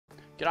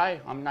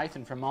G'day, I'm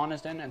Nathan from Miners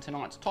Den, and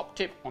tonight's top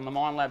tip on the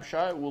Minelab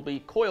Show will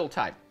be coil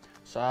tape.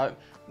 So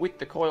with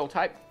the coil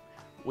tape,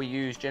 we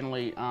use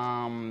generally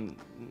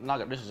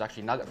nugget. This is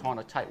actually nugget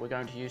finder tape we're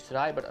going to use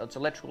today, but it's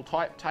electrical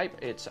type tape.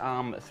 It's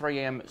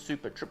 3M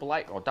Super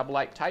 888 or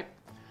 88 tape,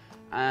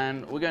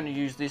 and we're going to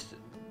use this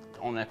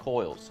on our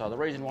coils. So the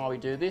reason why we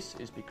do this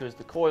is because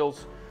the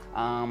coils,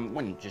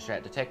 when you're just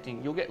out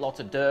detecting, you'll get lots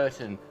of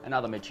dirt and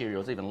other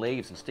materials, even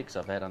leaves and sticks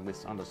I've had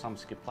under some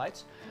skid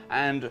plates.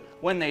 And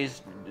when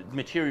these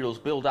materials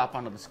build up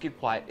under the skid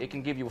plate, it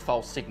can give you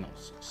false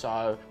signals.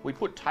 So we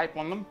put tape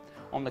on them,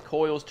 on the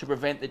coils, to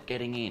prevent it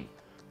getting in.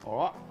 All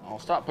right, I'll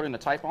start putting the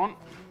tape on.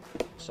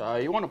 So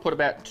you want to put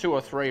about 2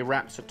 or 3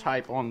 wraps of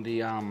tape on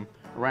the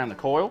around the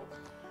coil,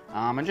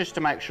 and just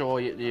to make sure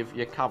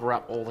you cover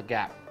up all the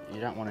gap. You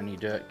don't want any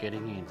dirt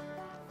getting in.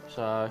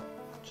 So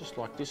just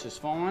like this is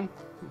fine.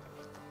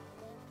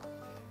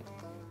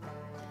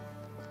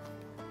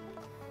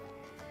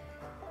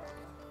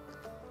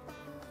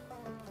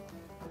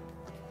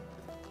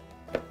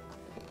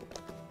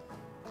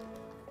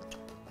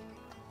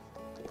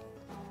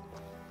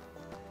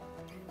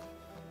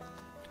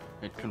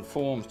 It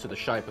conforms to the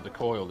shape of the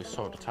coil, this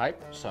sort of tape,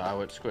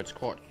 so it's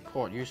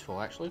quite useful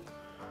actually.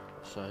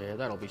 So yeah,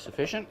 that'll be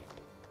sufficient.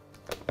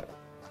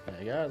 There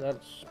you go,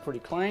 that's pretty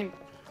clean.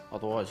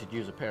 Otherwise you'd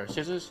use a pair of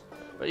scissors.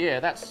 But yeah,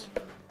 that's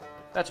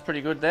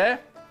pretty good there.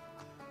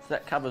 So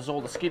that covers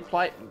all the skid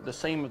plate, the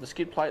seam of the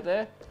skid plate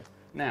there.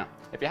 Now,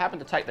 if you happen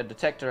to take the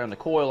detector and the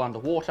coil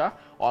underwater,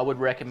 I would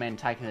recommend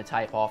taking the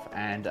tape off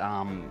and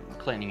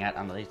cleaning out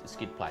underneath the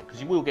skid plate, because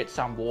you will get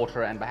some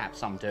water and perhaps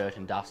some dirt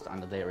and dust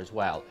under there as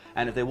well.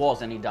 And if there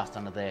was any dust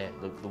under there,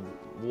 the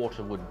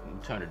water would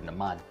turn it into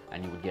mud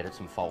and you would get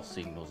some false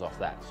signals off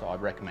that. So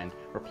I'd recommend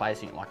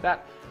replacing it like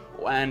that.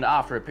 And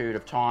after a period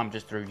of time,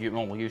 just through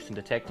normal use and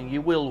detecting,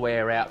 you will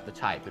wear out the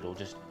tape. It'll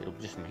just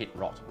hit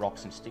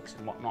rocks and sticks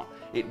and whatnot.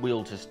 It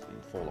will just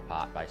fall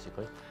apart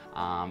basically.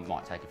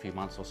 Might take a few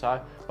months or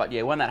so, but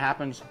yeah, when that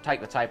happens,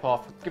 take the tape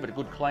off, give it a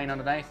good clean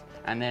underneath,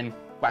 and then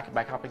whack it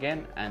back up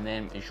again, and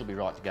then it should be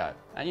right to go.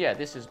 And yeah,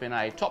 this has been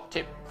a top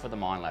tip for the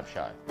Minelab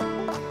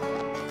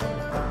Show.